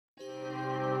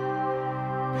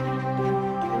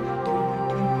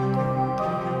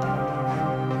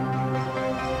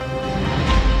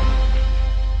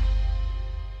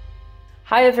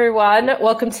Hi, everyone.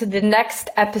 Welcome to the next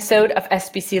episode of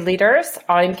SBC Leaders.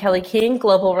 I'm Kelly King,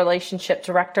 Global Relationship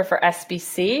Director for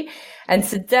SBC. And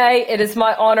today it is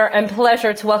my honor and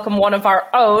pleasure to welcome one of our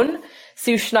own,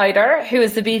 Sue Schneider, who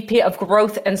is the VP of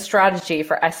Growth and Strategy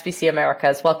for SBC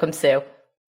Americas. Welcome, Sue.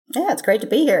 Yeah, it's great to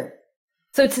be here.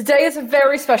 So today is a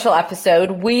very special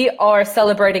episode. We are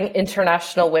celebrating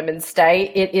International Women's Day.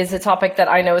 It is a topic that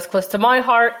I know is close to my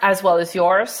heart as well as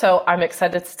yours. So I'm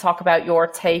excited to talk about your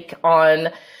take on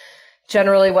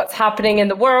generally what's happening in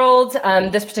the world,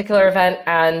 this particular event,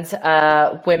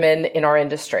 and women in our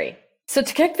industry. So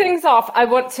to kick things off, I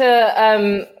want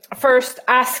to first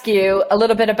ask you a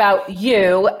little bit about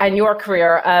you and your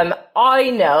career. I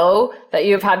know that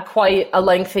you've had quite a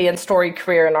lengthy and storied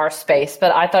career in our space,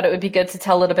 but I thought it would be good to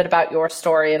tell a little bit about your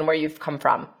story and where you've come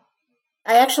from.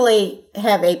 I actually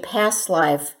have a past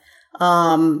life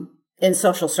in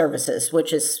social services,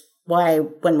 which is why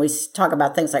when we talk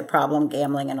about things like problem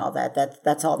gambling and all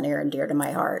that's all near and dear to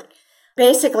my heart.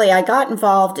 Basically, I got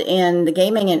involved in the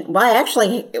gaming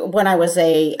when I was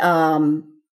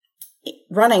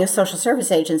running a social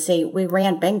service agency, we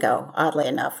ran bingo, oddly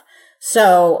enough.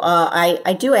 So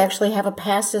I do actually have a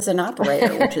past as an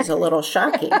operator, which is a little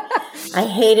shocking. I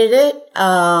hated it.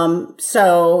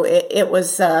 So it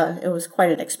was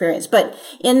quite an experience. But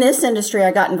in this industry, I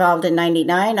got involved in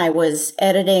 '99. I was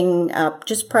editing,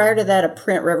 just prior to that, a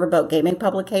print riverboat gaming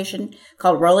publication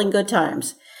called Rolling Good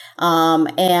Times.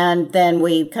 And then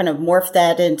we kind of morphed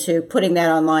that into putting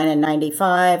that online in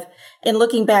 '95. And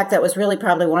looking back, that was really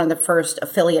probably one of the first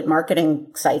affiliate marketing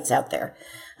sites out there.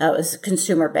 It was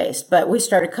consumer based, but we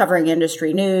started covering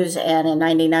industry news. And in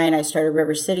 '99, I started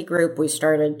River City Group. We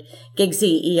started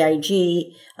GIGSY,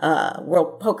 EIG,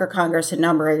 World Poker Congress, a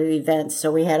number of events.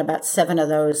 So we had about 7 of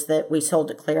those that we sold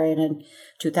to Clarion in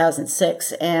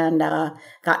 2006, and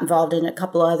got involved in a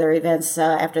couple of other events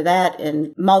after that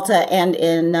in Malta and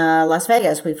in Las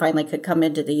Vegas. We finally could come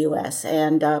into the U.S.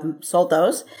 and sold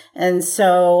those. And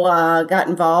so got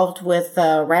involved with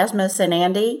Rasmus and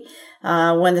Andy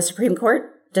when the Supreme Court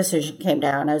decision came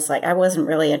down. I was like, I wasn't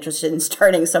really interested in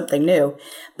starting something new,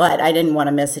 but I didn't want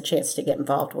to miss a chance to get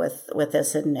involved with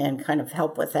this and kind of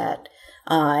help with that.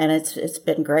 And it's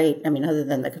been great. I mean, other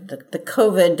than the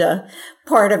COVID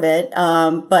part of it,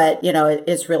 but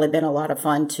it's really been a lot of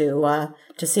fun to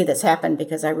see this happen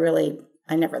because I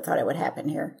never thought it would happen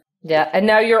here. Yeah, and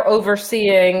now you're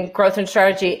overseeing growth and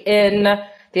strategy in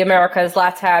the Americas,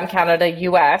 LATAM, Canada,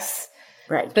 US.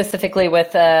 Right. Specifically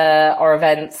with our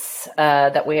events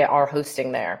that we are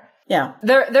hosting there. Yeah.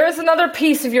 There is another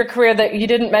piece of your career that you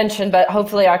didn't mention, but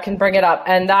hopefully I can bring it up.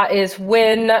 And that is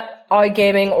when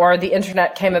iGaming or the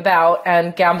internet came about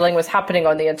and gambling was happening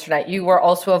on the internet. You were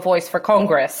also a voice for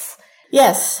Congress.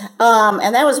 Yes.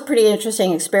 And that was a pretty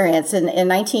interesting experience. In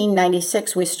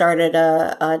 1996, we started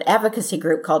an advocacy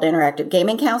group called Interactive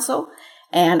Gaming Council.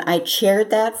 And I chaired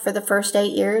that for the first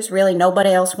 8 years. Really,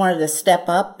 nobody else wanted to step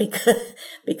up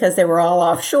because they were all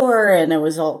offshore and it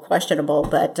was all questionable.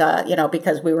 But,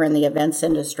 because we were in the events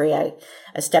industry, I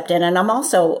stepped in. And I'm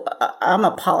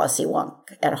a policy wonk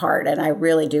at heart, and I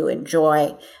really do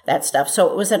enjoy that stuff. So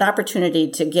it was an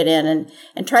opportunity to get in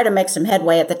and try to make some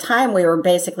headway. At the time, we were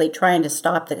basically trying to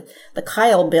stop the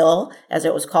Kyle bill, as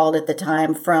it was called at the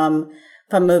time, from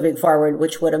moving forward,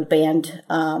 which would have banned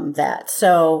that.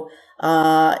 So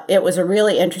it was a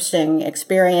really interesting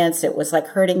experience. It was like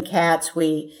herding cats.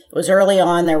 It was early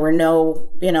on. There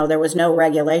was no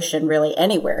regulation really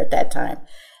anywhere at that time.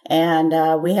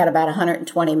 And we had about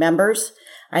 120 members.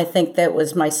 I think that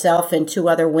was myself and 2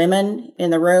 other women in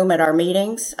the room at our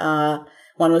meetings.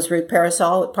 One was Ruth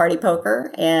Parasol with Party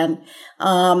Poker. And,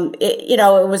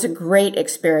 it was a great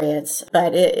experience,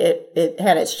 but it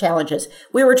had its challenges.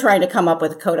 We were trying to come up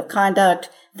with a code of conduct,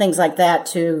 things like that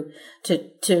to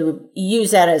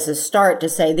use that as a start to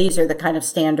say, these are the kind of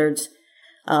standards.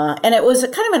 And it was a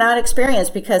kind of an odd experience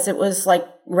because it was like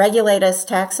regulate us,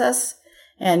 tax us.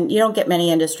 And you don't get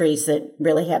many industries that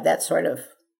really have that sort of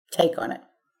take on it.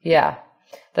 Yeah,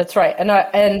 that's right. And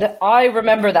I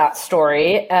remember that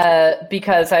story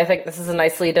because I think this is a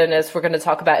nice lead in as we're going to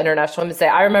talk about International Women's Day.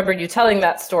 I remember you telling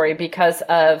that story because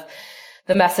of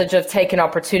the message of take an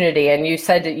opportunity. And you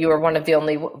said that you were one of the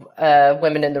only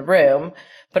women in the room,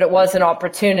 but it was an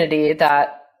opportunity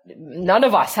that none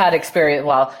of us had experience.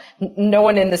 Well, no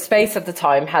one in the space at the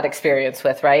time had experience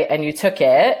with, right? And you took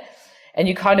it. and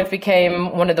you kind of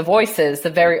became one of the voices, the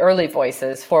very early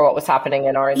voices for what was happening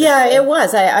in our industry. Yeah, it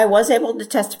was. I was able to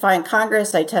testify in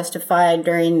Congress. I testified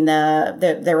during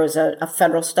there was a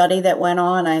federal study that went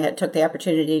on. I took the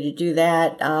opportunity to do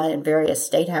that in various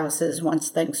state houses once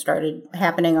things started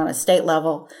happening on a state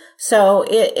level. So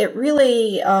it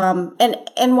really,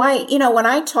 and why, when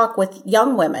I talk with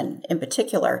young women in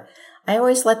particular, I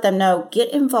always let them know,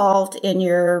 get involved in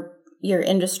your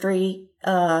industry,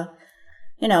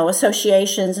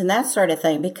 associations and that sort of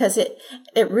thing, because it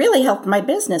really helped my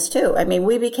business too. I mean,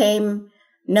 we became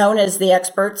known as the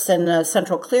experts in the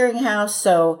Central Clearinghouse.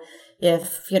 So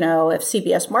if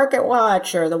CBS Market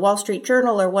Watch or the Wall Street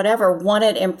Journal or whatever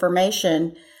wanted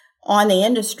information on the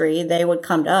industry, they would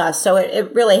come to us. So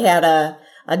it really had a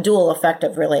dual effect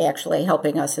of really actually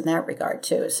helping us in that regard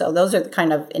too. So those are the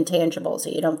kind of intangibles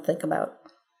that you don't think about.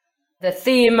 The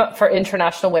theme for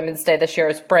International Women's Day this year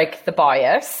is Break the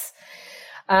Bias,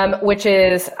 which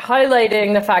is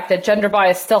highlighting the fact that gender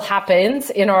bias still happens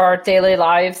in our daily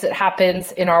lives. It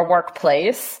happens in our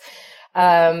workplace.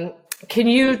 Can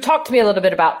you talk to me a little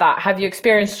bit about that? Have you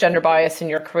experienced gender bias in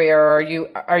your career, or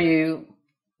are you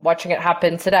watching it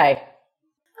happen today?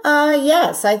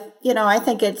 Yes, I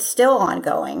think it's still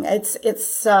ongoing. It's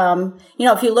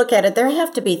if you look at it, there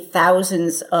have to be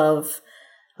thousands of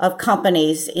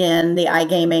companies in the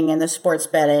iGaming and the sports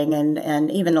betting and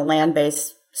even the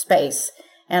land-based space.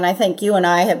 And I think you and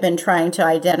I have been trying to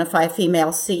identify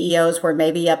female CEOs. We're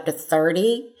maybe up to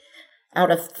 30 out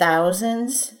of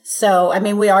thousands. So, I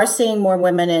mean, we are seeing more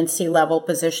women in C-level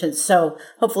positions. So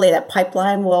hopefully that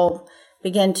pipeline will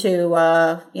begin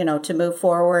to, to move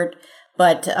forward.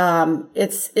 But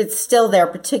it's still there,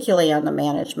 particularly on the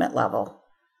management level.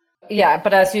 Yeah,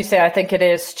 but as you say, I think it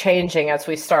is changing as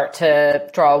we start to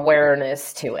draw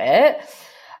awareness to it.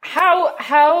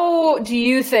 How do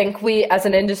you think we as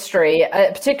an industry,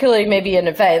 particularly maybe in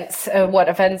events,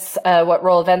 what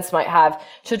role events might have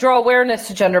to draw awareness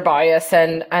to gender bias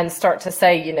and start to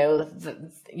say,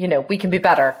 we can be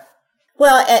better?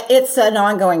 Well, it's an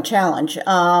ongoing challenge.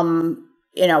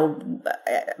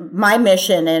 My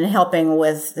mission in helping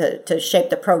to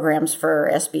shape the programs for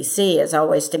SBC is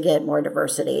always to get more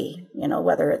diversity,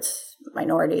 whether it's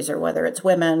minorities or whether it's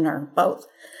women or both.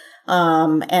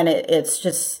 And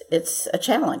it's a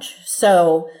challenge.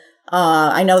 So,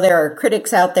 I know there are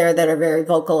critics out there that are very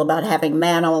vocal about having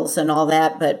manels and all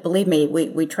that, but believe me,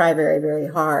 we try very, very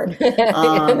hard.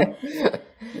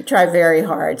 We try very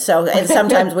hard. So, and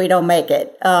sometimes we don't make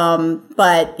it.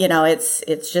 But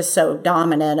it's just so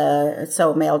dominant,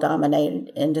 so male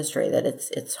dominated industry that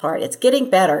it's hard. It's getting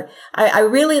better. I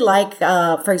really like,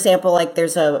 for example, like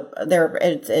as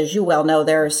you well know,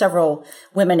 there are several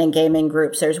women in gaming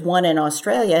groups. There's one in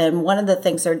Australia, and one of the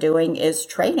things they're doing is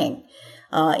training,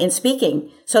 in speaking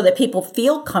so that people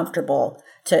feel comfortable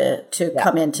to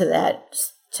come into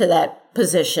that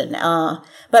position.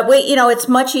 But it's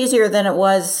much easier than it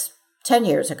was 10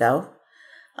 years ago,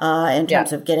 in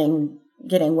terms of getting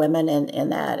women in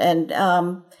that. And,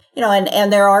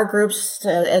 and there are groups,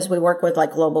 as we work with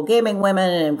like Global Gaming Women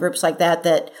and groups like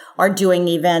that are doing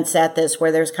events at this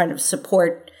where there's kind of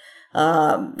support,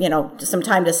 some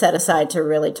time to set aside to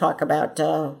really talk about,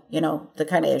 the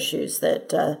kind of issues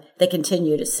that they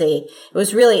continue to see. It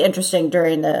was really interesting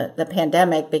during the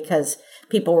pandemic because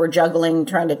people were juggling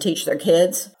trying to teach their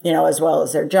kids, as well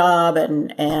as their job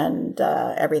and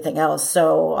everything else.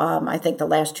 So I think the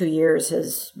last 2 years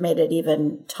has made it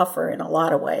even tougher in a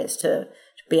lot of ways to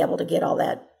be able to get all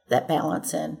that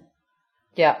balance in.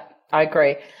 Yeah, I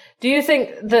agree. Do you think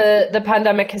the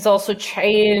pandemic has also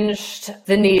changed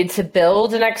the need to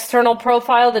build an external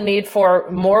profile, the need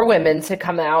for more women to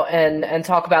come out and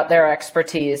talk about their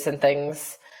expertise and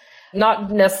things?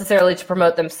 Not necessarily to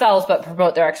promote themselves, but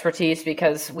promote their expertise,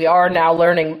 because we are now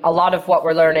learning, a lot of what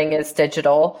we're learning is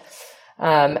digital,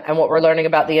 and what we're learning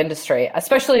about the industry,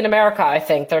 especially in America. I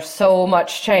think there's so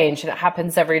much change and it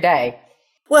happens every day.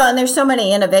 Well, and there's so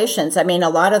many innovations. I mean, a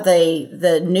lot of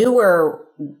the newer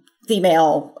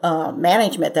female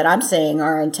management that I'm seeing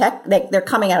are in tech. They're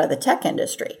coming out of the tech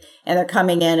industry, and they're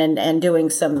coming in and doing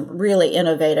some really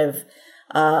innovative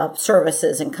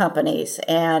services and companies.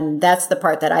 And that's the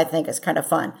part that I think is kind of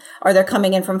fun. Or they're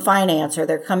coming in from finance, or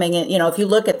they're coming in, if you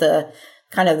look at the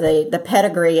kind of the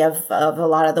pedigree of a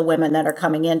lot of the women that are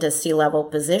coming into C-level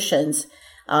positions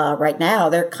right now,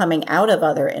 they're coming out of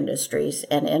other industries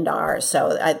and into ours.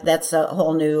 So that's a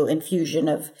whole new infusion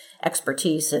of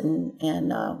expertise and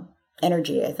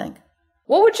energy, I think.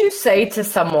 What would you say to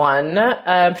someone,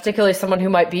 particularly someone who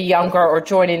might be younger or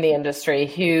joining the industry,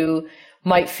 who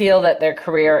might feel that their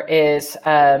career is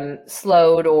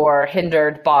slowed or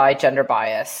hindered by gender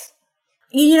bias?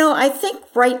 I think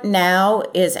right now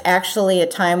is actually a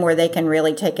time where they can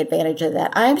really take advantage of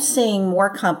that. I'm seeing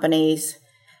more companies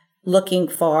looking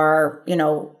for,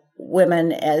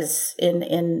 women as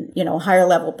in higher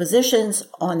level positions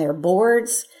on their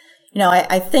boards.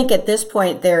 I think at this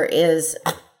point there is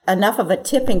enough of a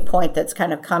tipping point that's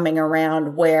kind of coming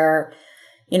around where,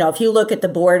 if you look at the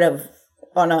board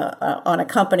on a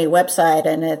company website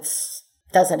and it's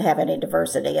doesn't have any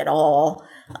diversity at all,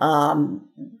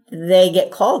 they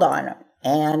get called on.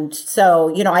 And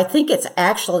so, I think it's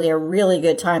actually a really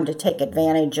good time to take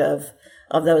advantage of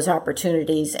those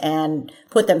opportunities and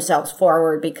put themselves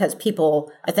forward, because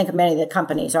I think many of the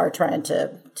companies are trying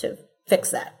to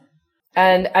fix that.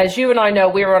 And as you and I know,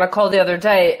 we were on a call the other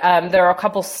day. There are a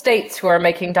couple states who are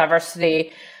making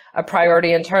diversity a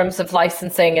priority in terms of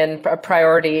licensing and a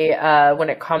priority when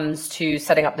it comes to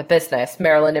setting up the business.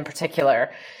 Maryland in particular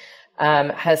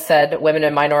has said women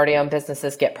and minority-owned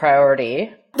businesses get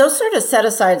priority. Those sort of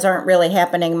set-asides aren't really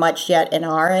happening much yet in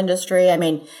our industry. I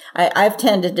mean, I've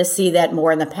tended to see that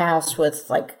more in the past with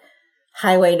like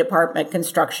highway department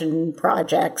construction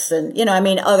projects and,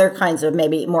 other kinds of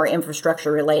maybe more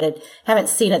infrastructure related. Haven't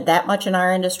seen it that much in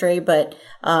our industry, but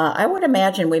I would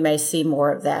imagine we may see more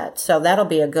of that. So that'll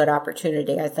be a good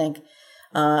opportunity, I think.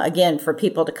 Again, for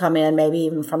people to come in, maybe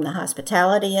even from the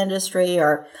hospitality industry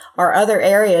or other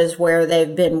areas where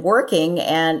they've been working,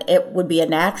 and it would be a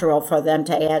natural for them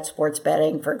to add sports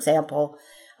betting, for example,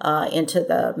 into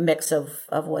the mix of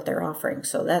what they're offering.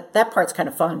 So that part's kind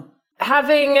of fun.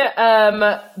 Having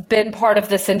been part of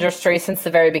this industry since the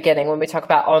very beginning, when we talk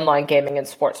about online gaming and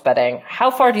sports betting,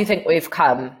 how far do you think we've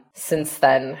come since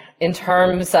then in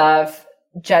terms of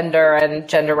gender and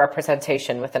gender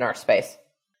representation within our space?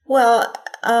 Well,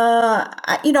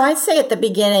 I'd say at the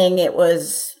beginning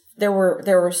there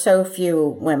were so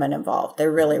few women involved.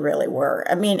 There really, really were.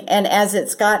 I mean, and as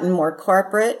it's gotten more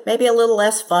corporate, maybe a little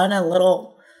less fun, a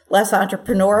little less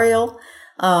entrepreneurial,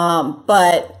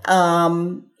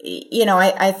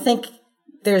 I think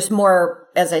there's more,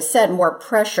 as I said, more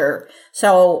pressure.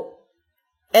 So,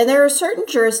 and there are certain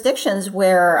jurisdictions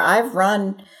where I've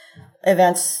run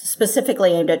events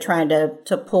specifically aimed at trying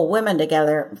to pull women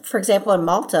together. For example, in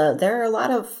Malta, there are a lot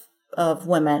of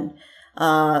women.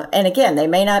 And again, they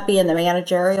may not be in the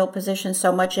managerial position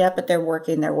so much yet, but they're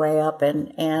working their way up.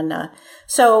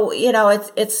 So,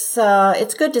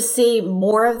 it's good to see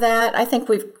more of that. I think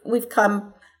we've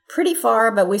come pretty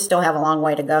far, but we still have a long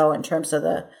way to go in terms of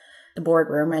the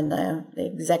boardroom and the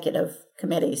executive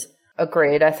committees.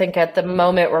 Agreed. I think at the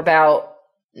moment we're about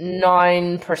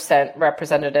 9%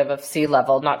 representative of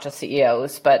C-level, not just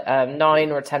CEOs, but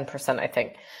 9 or 10%, I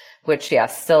think, which,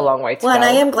 still a long way to go. Well, and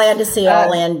I am glad to see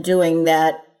All In doing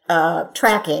that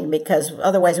tracking, because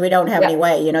otherwise we don't have any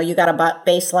way. You got a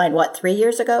baseline, 3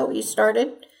 years ago you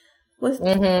started with?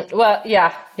 Mm-hmm. Well,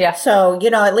 yeah. So,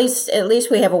 at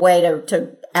least we have a way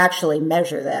to actually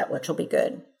measure that, which will be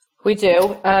good. We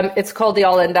do. It's called the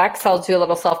All Index. I'll do a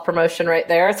little self-promotion right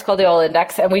there. It's called the All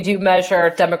Index, and we do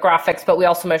measure demographics, but we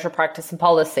also measure practice and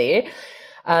policy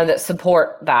that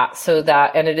support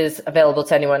that, and it is available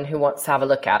to anyone who wants to have a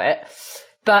look at it.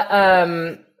 But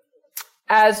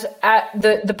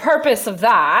the purpose of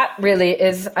that really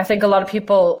is, I think a lot of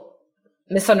people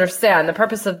misunderstand. The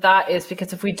purpose of that is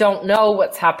because if we don't know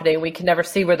what's happening, we can never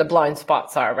see where the blind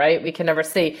spots are, right? We can never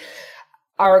see.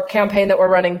 Our campaign that we're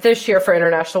running this year for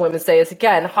International Women's Day is,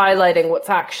 again, highlighting what's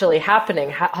actually happening,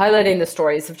 highlighting the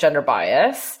stories of gender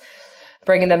bias,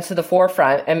 bringing them to the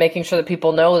forefront and making sure that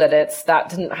people know that that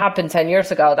didn't happen 10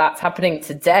 years ago. That's happening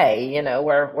today,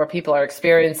 where people are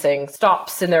experiencing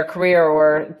stops in their career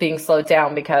or being slowed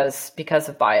down because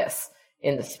of bias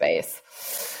in the space.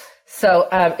 So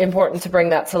important to bring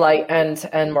that to light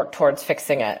and work towards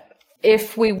fixing it.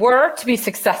 If we were to be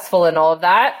successful in all of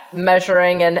that,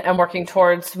 measuring and working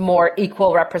towards more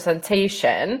equal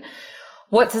representation,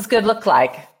 what does good look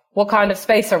like? What kind of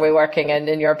space are we working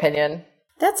in your opinion?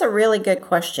 That's a really good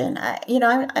question. I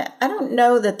don't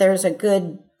know that there's a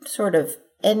good sort of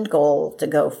end goal to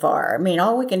go far. I mean,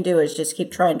 all we can do is just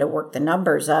keep trying to work the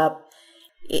numbers up.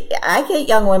 I get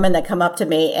young women that come up to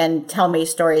me and tell me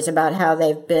stories about how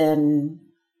they've been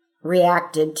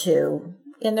reacted to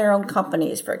in their own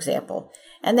companies, for example.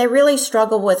 And they really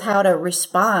struggle with how to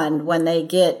respond when they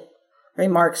get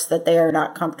remarks that they are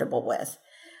not comfortable with.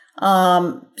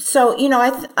 I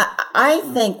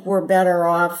think we're better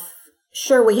off.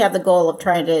 Sure, we have the goal of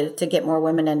trying to get more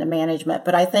women into management,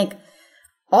 but I think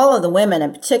all of the women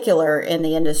in particular in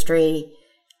the industry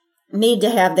need to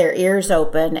have their ears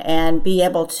open and be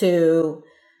able to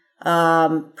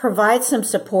provide some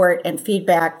support and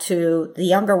feedback to the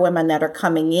younger women that are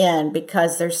coming in,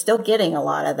 because they're still getting a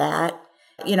lot of that.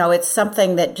 It's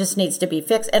something that just needs to be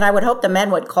fixed. And I would hope the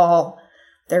men would call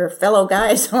their fellow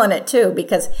guys on it too,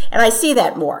 and I see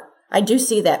that more. I do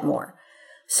see that more.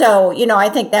 So, I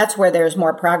think that's where there's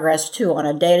more progress too on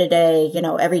a day-to-day,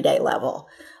 everyday level.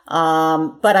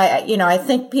 But I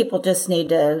think people just need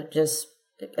to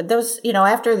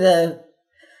after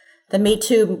the Me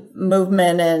Too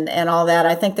movement and all that,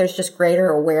 I think there's just greater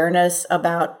awareness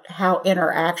about how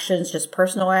just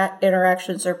personal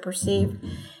interactions are perceived.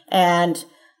 And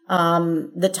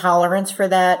the tolerance for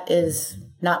that is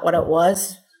not what it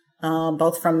was,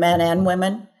 both from men and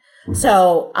women.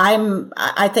 So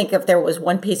I think if there was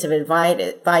one piece of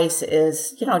advice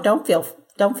is, don't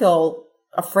feel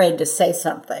afraid to say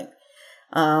something,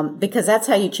 because that's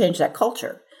how you change that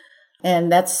culture.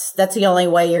 And that's the only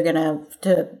way you're going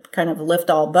to kind of lift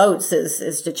all boats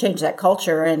is to change that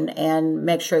culture and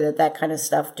make sure that kind of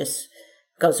stuff just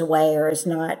goes away or is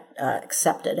not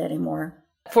accepted anymore.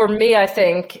 For me, I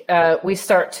think we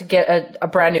start to get a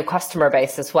brand new customer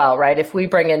base as well, right? If we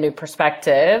bring in new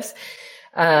perspectives,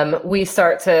 we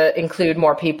start to include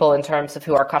more people in terms of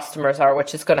who our customers are,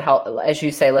 which is going to help, as you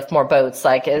say, lift more boats.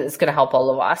 Like, it's going to help all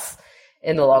of us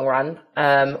in the long run.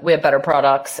 We have better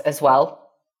products as well.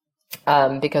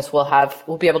 Because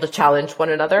we'll be able to challenge one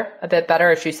another a bit better.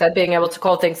 As you said, being able to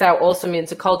call things out also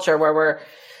means a culture where we're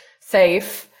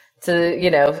safe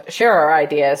to, share our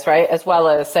ideas, right? As well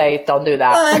as say, don't do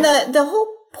that. And the whole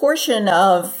portion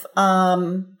of,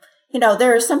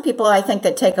 there are some people I think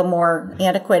that take a more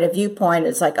antiquated viewpoint.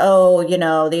 It's like,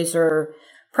 these are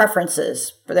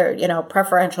preferences, they're,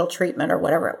 preferential treatment or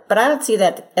whatever. But I don't see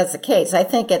that as the case. I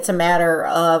think it's a matter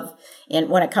of,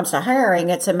 when it comes to hiring,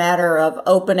 it's a matter of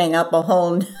opening up a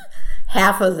whole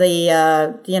half of the,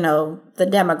 the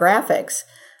demographics.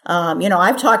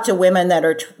 I've talked to women that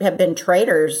have been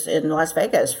traders in Las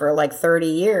Vegas for like 30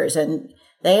 years, and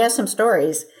they have some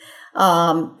stories.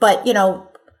 But,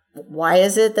 why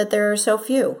is it that there are so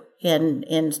few in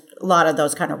a lot of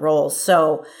those kind of roles?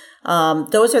 So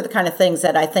those are the kind of things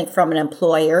that I think from an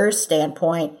employer's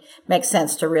standpoint makes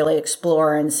sense to really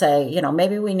explore and say,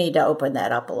 maybe we need to open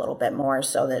that up a little bit more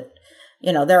so that,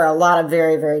 there are a lot of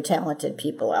very, very talented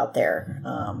people out there.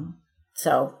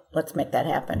 So let's make that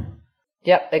happen.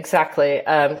 Yep, exactly.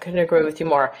 Couldn't agree with you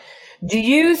more. Do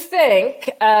you think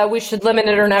we should limit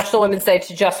International Women's Day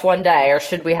to just one day, or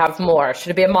should we have more?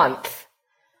 Should it be a month?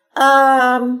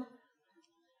 Or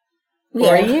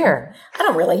a year? I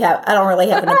don't really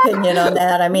have an opinion on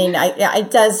that. I mean, I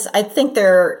think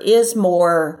there is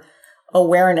more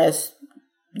awareness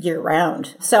year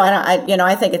round. So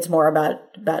I think it's more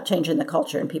about changing the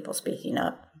culture and people speaking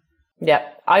up. Yeah,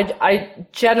 I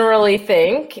generally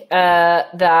think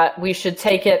that we should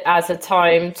take it as a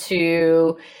time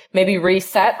to maybe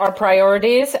reset our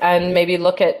priorities and maybe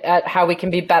look at how we can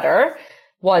be better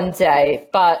one day.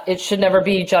 But it should never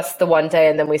be just the one day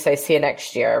and then we say, see you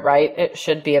next year, right? It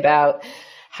should be about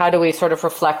how do we sort of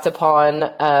reflect upon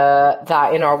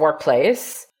that in our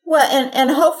workplace. Well,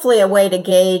 and hopefully a way to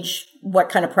gauge what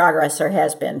kind of progress there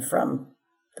has been from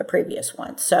the previous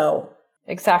one. So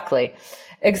Exactly.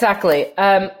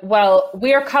 Well,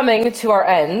 we are coming to our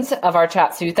end of our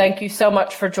chat, Sue. Thank you so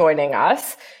much for joining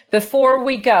us. Before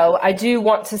we go, I do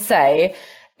want to say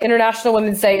International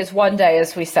Women's Day is one day,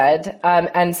 as we said,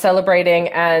 and celebrating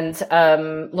and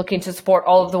looking to support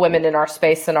all of the women in our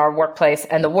space and our workplace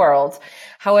and the world.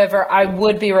 However, I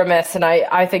would be remiss, and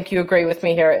I think you agree with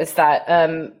me here, is that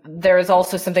there is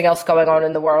also something else going on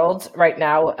in the world right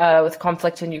now with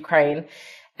conflict in Ukraine.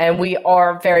 And we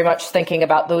are very much thinking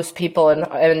about those people and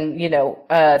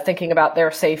thinking about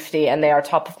their safety, and they are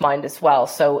top of mind as well.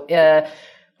 So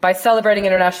by celebrating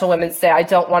International Women's Day, I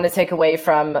don't want to take away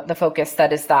from the focus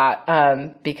that is that,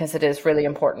 because it is really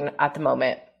important at the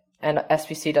moment. And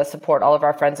SBC does support all of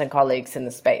our friends and colleagues in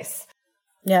the space.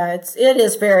 Yeah, it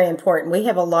is very important. We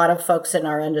have a lot of folks in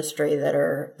our industry that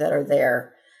are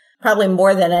there. Probably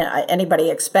more than anybody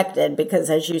expected, because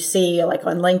as you see, like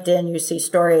on LinkedIn, you see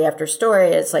story after story.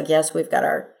 It's like, yes, we've got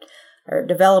our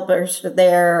developers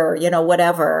there, or,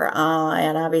 whatever.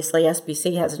 And obviously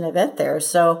SBC has an event there.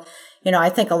 So, I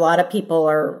think a lot of people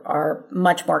are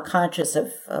much more conscious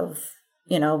of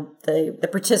the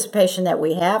participation that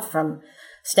we have from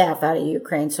staff out of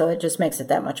Ukraine. So it just makes it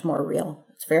that much more real.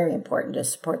 It's very important to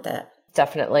support that.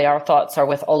 Definitely. Our thoughts are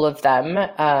with all of them.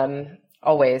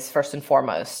 Always, first and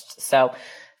foremost. So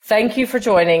thank you for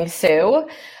joining, Sue.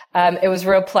 It was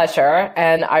a real pleasure,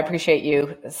 and I appreciate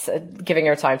you giving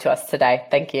your time to us today.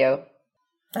 Thank you.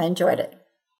 I enjoyed it.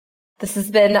 This has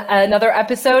been another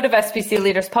episode of SBC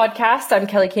Leaders Podcast. I'm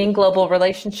Kelly King, Global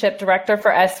Relationship Director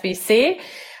for SBC.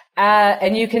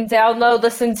 And you can download,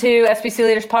 listen to SBC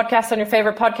Leaders Podcast on your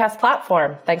favorite podcast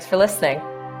platform. Thanks for listening.